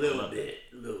 Yeah, a little bit.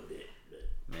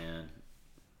 Man,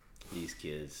 these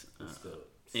kids.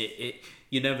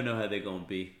 You never know how they're gonna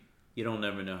be. You don't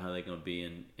never know how they're gonna be,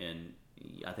 and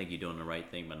I think you're doing the right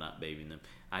thing by not babying them.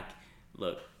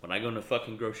 Look, when I go in the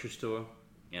fucking grocery store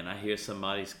and I hear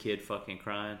somebody's kid fucking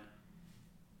crying,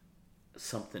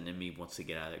 something in me wants to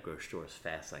get out of that grocery store as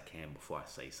fast as I can before I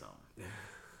say something.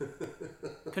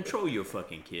 Control your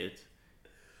fucking kids.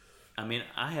 I mean,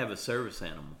 I have a service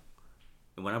animal,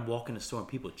 and when I walk in the store and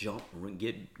people jump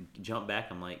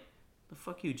back, I'm like, "The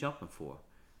fuck are you jumping for?"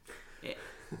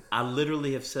 I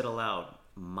literally have said aloud,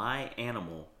 "My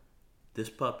animal, this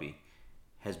puppy,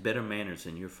 has better manners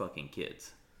than your fucking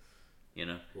kids."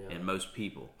 And most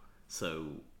people. So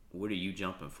what are you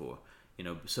jumping for?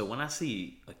 So when I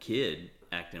see a kid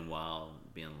acting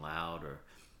wild, being loud, or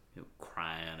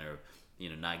crying, or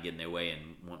not getting their way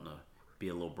and wanting to be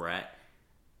a little brat,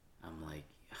 I'm like,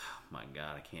 oh my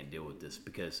God, I can't deal with this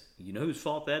because you know whose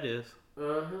fault that is.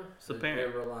 It's the parent.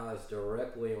 It relies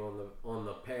directly on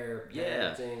the pair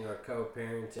parenting or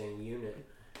co-parenting unit.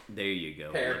 There you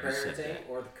go. Pair parenting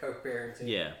or the co-parenting.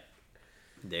 Yeah.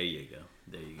 There you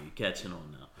go. You're catching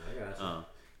on now. I got you.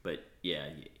 But yeah,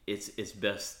 it's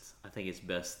best. I think it's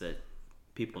best that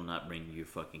people not bring your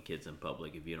fucking kids in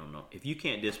public if you don't know. If you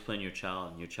can't discipline your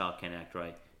child and your child can't act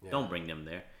right, don't bring them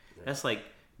there. Yeah. That's like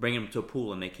bringing them to a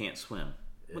pool and they can't swim.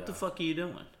 Yeah. What the fuck are you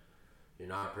doing? You're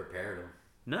not preparing them.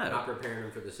 No. You're not preparing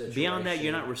them for the situation. Beyond that,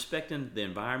 you're not respecting the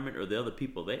environment or the other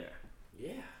people there.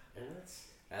 Yeah, and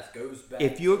that goes back.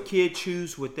 If your kid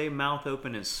chews with their mouth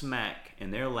open and smack,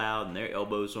 and they're loud, and their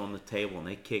elbows are on the table, and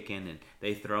they kicking, and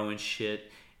they throwing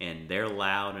shit, and they're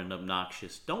loud and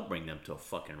obnoxious, don't bring them to a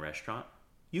fucking restaurant.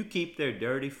 You keep their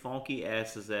dirty, funky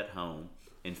asses at home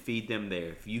and feed them there.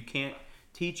 If you can't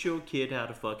teach your kid how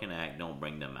to fucking act, don't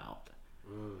bring them out.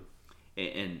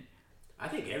 And I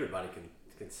think everybody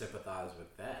can sympathize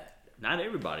with that. Not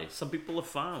everybody. Some people are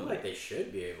fine. I feel like they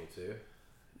should be able to.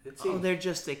 Oh, they're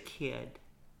just a kid.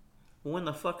 Well, when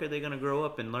the fuck are they going to grow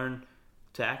up and learn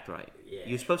to act right? Yeah,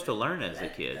 you're supposed to learn as a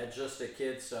kid. That just a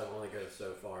kid stuff only goes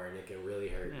so far, and it can really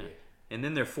hurt you. And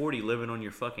then they're 40 living on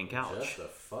your fucking couch. Just a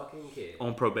fucking kid.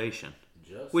 On probation.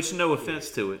 Which, no offense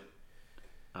to it.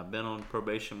 I've been on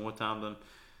probation more time than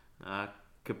I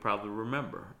could probably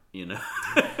remember, you know.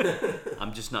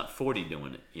 I'm just not 40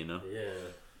 doing it, you know. Yeah.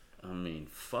 I mean,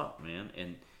 fuck, man.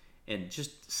 And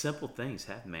just simple things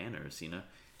have manners, you know.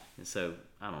 And so,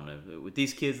 I don't know. With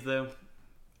these kids, though,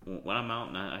 when I'm out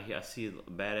and I see a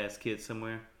badass kid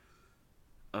somewhere,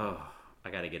 oh,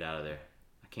 I got to get out of there.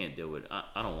 I can't deal with it.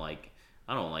 I don't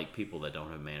like people that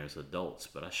don't have manners, adults,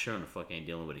 but I sure in the fuck ain't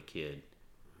dealing with a kid.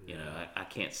 You know, I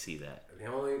can't see that.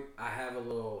 I have a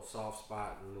little soft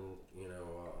spot and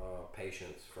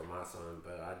patience for my son,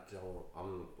 but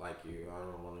I'm like you. I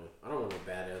don't want no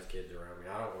badass kids around me.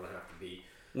 I don't want to have to be.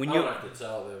 I don't have to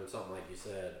tell them something like you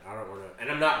said. I don't want to,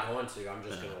 and I'm not going to. I'm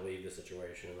just going to leave the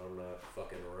situation. I'm not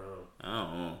fucking around.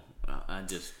 I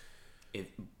don't know.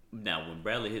 Now when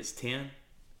Bradley hits 10,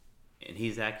 and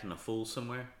he's acting a fool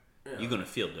somewhere, you're going to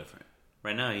feel different.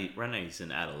 Right now he's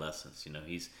in adolescence. You know,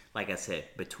 he's like I said,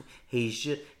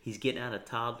 he's getting out of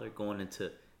toddler, going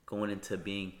into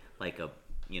being like a,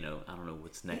 you know, I don't know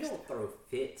what's next. He don't throw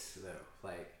fits though.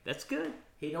 Like that's good.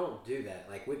 He don't do that.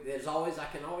 Like I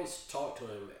can always talk to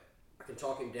him. I can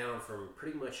talk him down from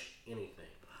pretty much anything.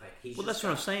 Like that's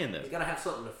what I'm saying though. He's got to have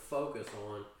something to focus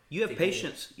on. You have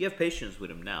patience. You have patience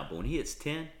with him now, but when he hits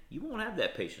 10, you won't have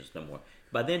that patience no more.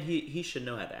 By then he should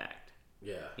know how to act.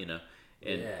 Yeah. You know.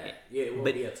 It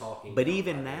won't be a talking. But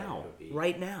even now,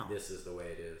 right now, this is the way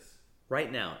it is.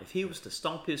 Right now, if he was to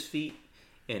stomp his feet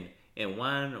and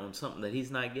whine on something that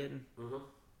he's not getting,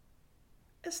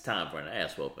 it's time for an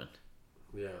ass whooping.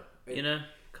 Yeah, you know,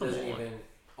 come on.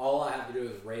 All I have to do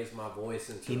is raise my voice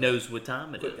and he knows what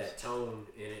time it is. Put that tone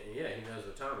in it. And he knows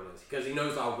what time it is because he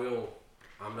knows I will.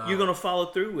 I'm not. You're gonna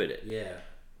follow through with it. Yeah,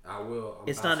 I will.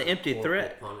 It's not an empty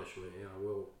threat. Punishment. Yeah, I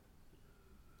will.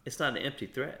 It's not an empty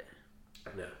threat.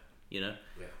 No. You know?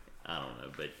 Yeah. I don't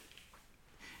know, but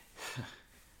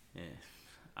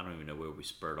I don't even know where we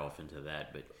spurred off into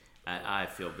that, but I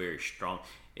feel very strong.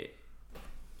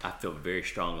 I feel very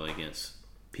strongly against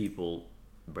people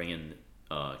bringing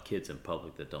kids in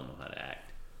public that don't know how to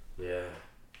act. Yeah.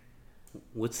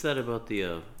 What's that about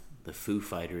the Foo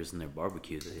Fighters and their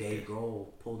barbecues? Dave Grohl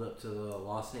pulled up to the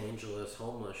Los Angeles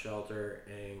homeless shelter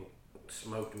and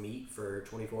smoked meat for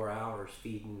 24 hours,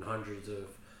 feeding hundreds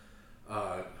of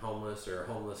homeless or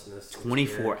homelessness.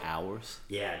 24 hours?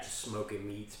 Yeah, just smoking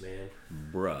meats, man.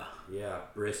 Bruh. Yeah,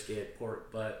 brisket,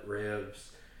 pork butt,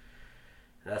 ribs.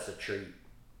 That's a treat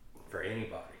for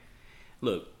anybody.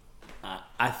 Look,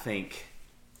 I think,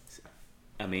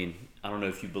 I mean, I don't know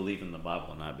if you believe in the Bible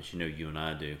or not, but you know you and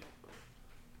I do.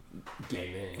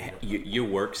 Amen. Your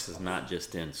works is not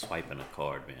just in swiping a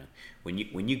card, man. When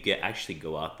you actually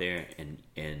go out there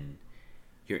and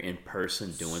you're in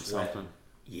person doing something.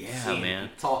 Yeah, seeing, man.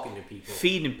 Talking to people.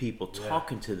 Feeding people,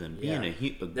 talking to them, being a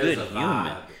good There's a human.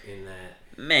 Vibe in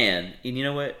that. Man, and you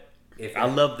know what? I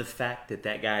love the fact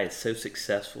that guy is so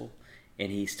successful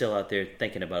and he's still out there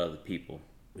thinking about other people.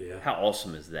 Yeah. How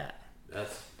awesome is that? That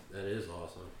is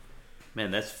awesome.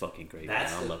 Man, that's fucking great. Man.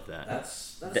 I love that.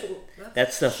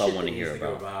 That's stuff I want to hear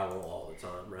about. Go viral all the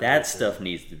time, right? That stuff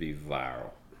needs to be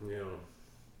viral. Yeah.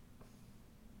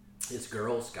 It's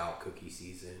Girl Scout cookie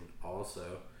season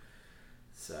also.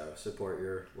 So support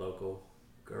your local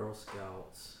Girl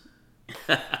Scouts.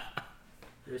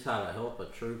 Here's how to help a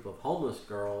troop of homeless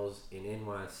girls in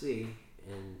NYC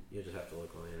and you'll just have to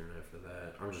look on the internet for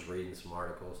that. I'm just reading some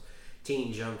articles.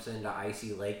 Teen jumps into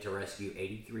icy lake to rescue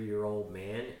 83-year-old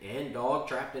man and dog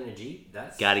trapped in a Jeep.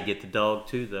 Got to get the dog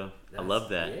too, though. I love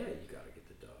that. Yeah, you got to get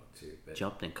the dog too. But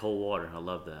jumped in cold water. I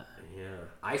love that. Yeah,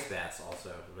 ice baths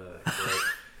also another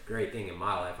great thing in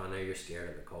my life. I know you're scared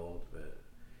of the cold, but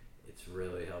it's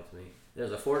really helped me.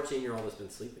 There's a 14-year-old that's been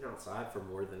sleeping outside for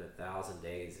more than 1,000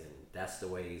 days, and that's the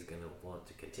way he's going to want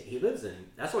to continue.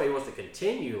 That's why he wants to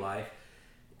continue life,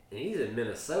 and he's in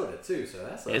Minnesota too. So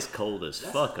it's cold as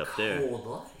fuck up there. Cold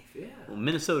life, yeah. Well,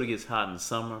 Minnesota gets hot in the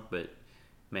summer, but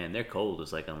man, their cold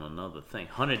is like on another thing.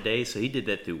 100 days, so he did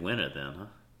that through winter then,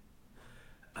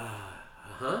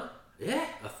 huh? Yeah,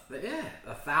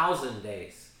 1,000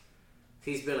 days.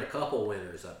 He's been a couple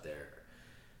winters up there.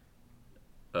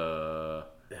 I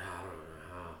don't know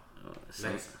how.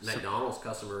 McDonald's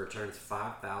customer returns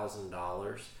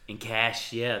 $5,000 in cash.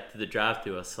 To the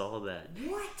drive-thru. I saw that.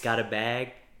 What? Got a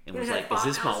bag and was like, "Is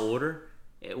this my order?"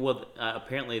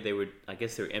 Apparently they were. I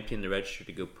guess they were emptying the register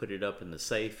to go put it up in the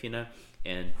safe,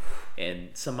 and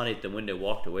somebody at the window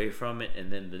walked away from it,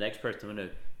 and then the next person at the window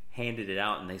handed it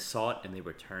out, and they saw it and they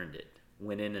returned it.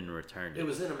 Went in and returned it. It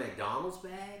was in a McDonald's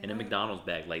bag? In a McDonald's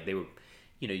bag. Like they were,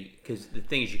 because the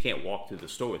thing is you can't walk through the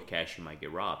store with cash, you might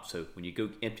get robbed. So when you go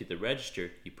empty the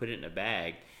register, you put it in a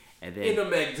bag, and then... In a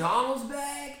McDonald's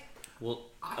bag?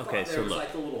 Well, I okay, so look.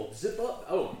 Like the little zip up.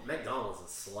 Oh, McDonald's is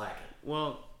slacking.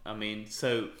 Well, I mean,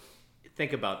 so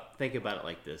think about it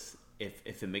like this.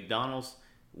 If a McDonald's,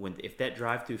 if that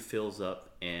drive-thru fills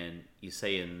up, and you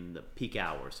say in the peak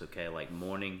hours, okay, like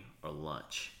morning or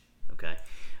lunch, okay,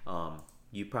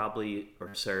 you probably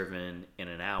are serving in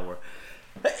an hour.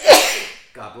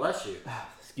 God bless you.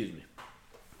 Excuse me.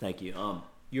 Thank you.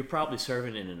 You're probably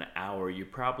serving in an hour. You're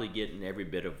probably getting every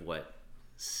bit of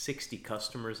 60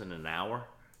 customers in an hour.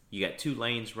 You got 2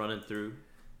 lanes running through.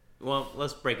 Well,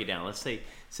 let's break it down. Let's say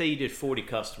you did 40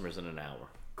 customers in an hour.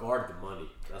 Guard the money.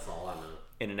 That's all I know.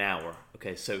 In an hour.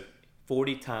 Okay, so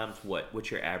 40 times what?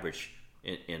 What's your average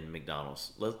in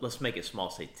McDonald's? Let's make it small,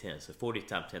 say 10. So 40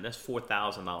 times 10, that's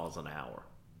 $4,000 an hour,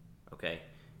 okay,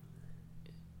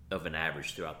 of an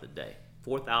average throughout the day.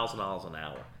 $4,000 an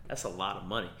hour. That's a lot of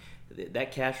money.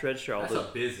 That cash register... That's a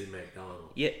busy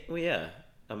McDonald's. Yeah, well, yeah.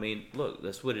 I mean, look,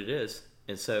 that's what it is.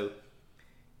 And so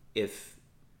if,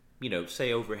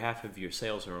 say over half of your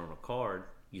sales are on a card,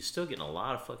 you're still getting a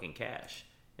lot of fucking cash.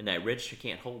 And that register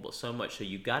can't hold but so much, so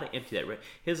you got to empty that.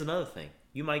 Here's another thing: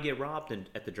 you might get robbed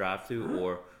at the drive-thru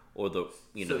or the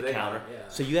the counter.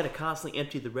 So you got to constantly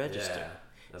empty the register. Yeah,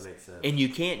 that makes sense. And you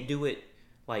can't do it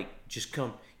like just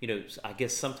come. I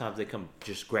guess sometimes they come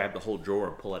just grab the whole drawer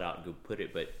and pull it out and go put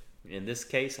it. But in this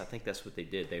case, I think that's what they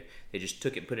did. They just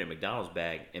took it and put it in a McDonald's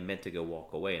bag and meant to go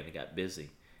walk away, and they got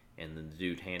busy. And then the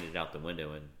dude handed it out the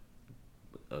window, and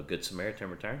a good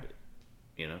Samaritan returned it.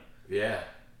 Yeah.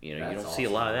 You don't see a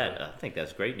lot of that. I think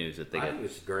that's great news that they got. I think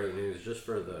it's great news just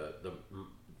for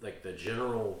the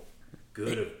general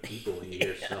good of people. You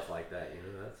hear stuff like that,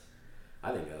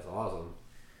 I think that's awesome.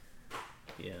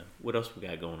 Yeah. What else we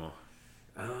got going on?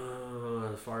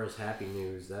 As far as happy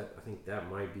news, I think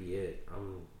that might be it.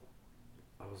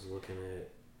 I was looking at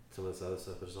some of this other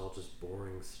stuff, but it's all just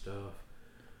boring stuff.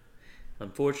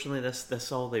 Unfortunately,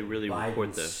 that's all they really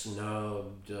report, though.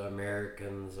 Snubbed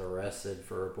Americans arrested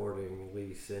for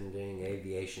reportedly sending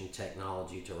aviation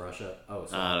technology to Russia. Oh,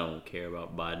 sorry. I don't care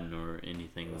about Biden or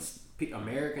anything.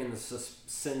 Americans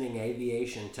sending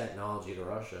aviation technology to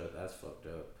Russia. That's fucked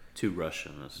up. To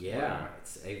Russia. Yeah,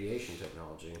 it's aviation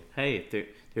technology. Hey,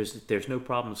 if there's no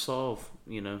problem to solve,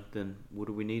 then what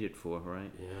do we need it for,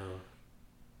 right? Yeah.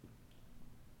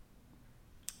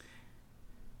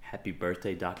 Happy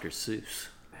birthday, Dr. Seuss.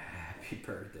 Happy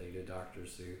birthday to Dr.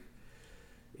 Seuss.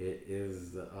 It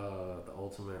is the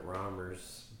ultimate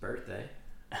rhymer's birthday.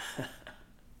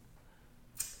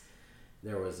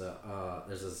 There's a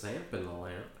Zamp in the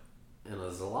lamp, and a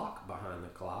Zlock behind the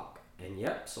clock, and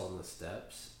Yeps on the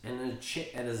steps, and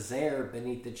a Zare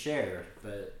beneath the chair.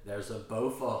 But there's a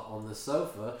Bofa on the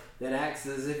sofa that acts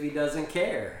as if he doesn't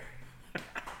care.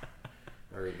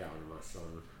 I read that one to my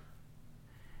son.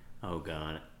 Oh,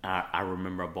 God. I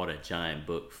remember I bought a giant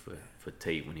book for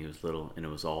Tate when he was little, and it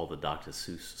was all the Dr.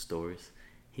 Seuss stories.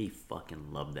 He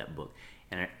fucking loved that book.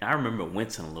 And I remember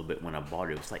wincing a little bit when I bought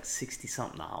it. It was like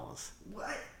 $60-something.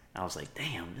 What? I was like,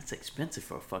 damn, that's expensive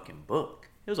for a fucking book.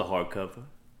 It was a hardcover.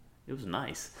 It was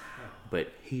nice.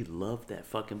 But he loved that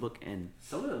fucking book. And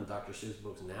some of them Dr. Seuss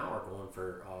books now are going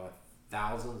for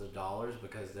thousands of dollars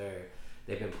because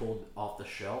they've been pulled off the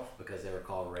shelf because they were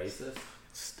called racist.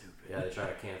 Stupid. Yeah, they try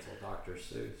to cancel Dr.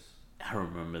 Seuss. I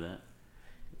remember that.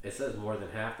 It says more than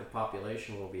half the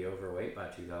population will be overweight by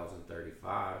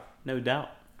 2035. No doubt.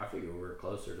 I figure we're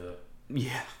closer to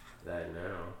Yeah. that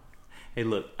now. Hey,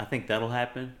 look, I think that'll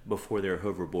happen before there are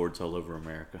hoverboards all over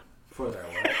America. For their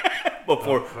what?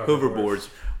 Before hoverboards,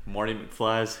 Marty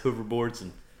McFly's hoverboards,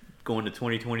 and going to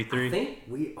 2023. I think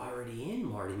we already in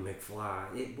Marty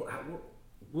McFly.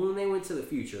 When they went to the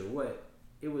future, what?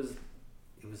 It was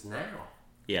now.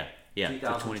 Yeah.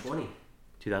 2020.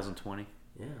 2020.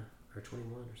 Yeah, or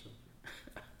 21 or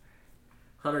something.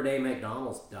 100-day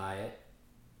McDonald's diet.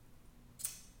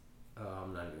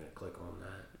 I'm not even going to click on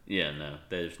that. Yeah, no,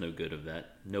 there's no good of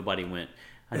that. Nobody went,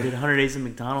 I did 100 days of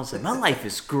McDonald's and my life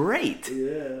is great.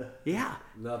 Yeah. Yeah.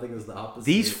 Nothing is the opposite.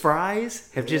 These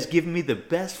fries have just given me the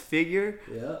best figure.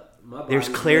 Yeah. My There's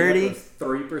clarity.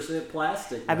 3%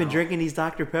 plastic. I've been now. drinking these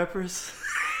Dr. Peppers.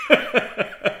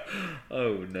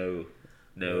 Oh, no.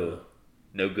 No.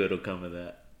 No good will come of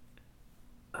that.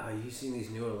 You seen these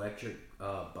new electric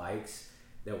bikes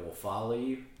that will follow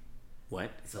you?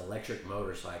 What? It's an electric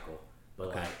motorcycle, but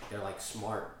Okay. like they're like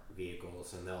smart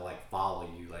vehicles, and they'll like follow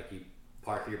you. Like you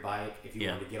park your bike, if you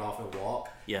Yeah. want to get off and walk,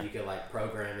 Yeah. you can like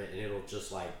program it, and it'll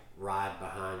just like ride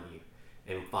behind you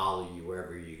and follow you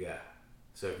wherever you go.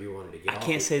 So if you wanted to get I off,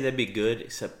 can't say that'd be good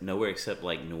except nowhere except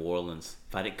like New Orleans.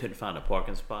 If I couldn't find a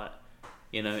parking spot,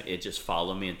 it just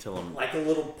followed me until I'm. like a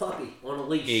little puppy on a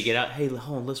leash. Yeah, you get out. Hey,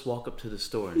 hold on, let's walk up to the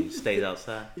store, and he stays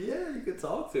outside. Yeah, you could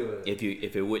talk to it.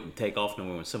 If it wouldn't take off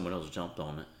nowhere when someone else jumped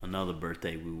on it. Another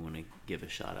birthday we want to give a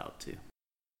shout out to.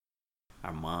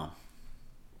 Our mom.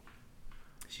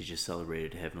 She just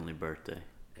celebrated a heavenly birthday.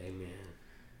 Amen.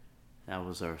 That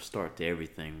was our start to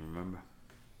everything, remember?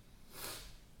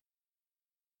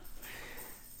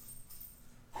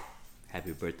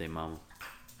 Happy birthday, Mama.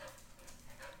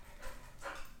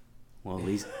 Well, at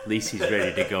least he's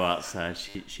ready to go outside.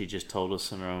 She just told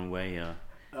us in her own way.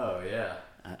 Oh yeah.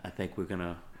 I think we're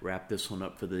gonna wrap this one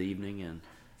up for the evening and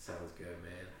Sounds good,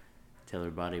 man. tell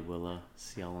everybody we'll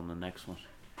see y'all on the next one.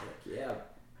 Heck yeah.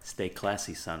 Stay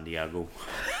classy, San Diego.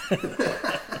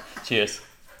 Cheers.